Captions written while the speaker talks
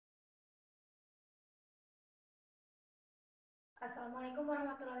Assalamualaikum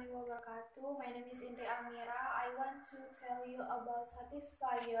warahmatullahi wabarakatuh. My name is Indri Almira. I want to tell you about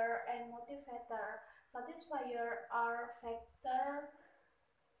satisfier and motivator. Satisfier are factor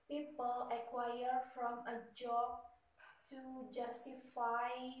people acquire from a job to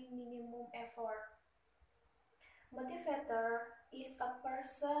justify minimum effort. Motivator is a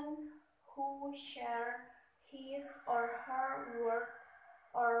person who share his or her work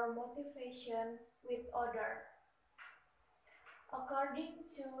or motivation with others. According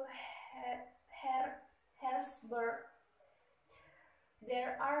to Herzberg,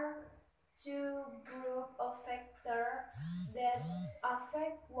 there are two groups of factors that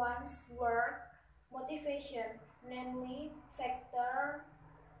affect one's work motivation, namely factors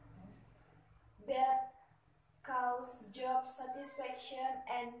that cause job satisfaction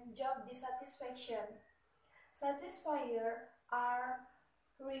and job dissatisfaction. Satisfiers are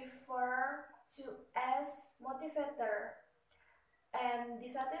referred to as motivator, and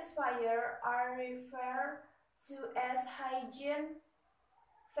dissatisfier are referred to as hygiene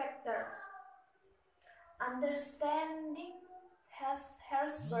factor. Understanding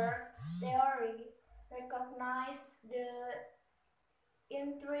Herzberg theory recognizes the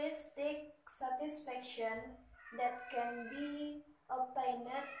intrinsic satisfaction that can be obtained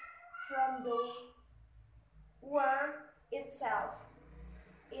from the work itself.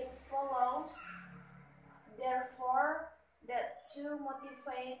 It follows, therefore, that to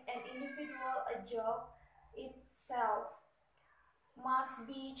motivate an individual, a job itself must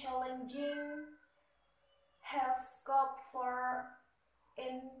be challenging, have scope for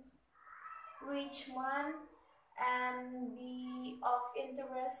enrichment, and be of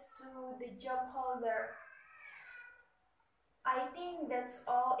interest to the job holder. I think that's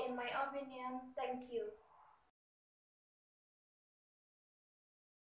all in my opinion. Thank you.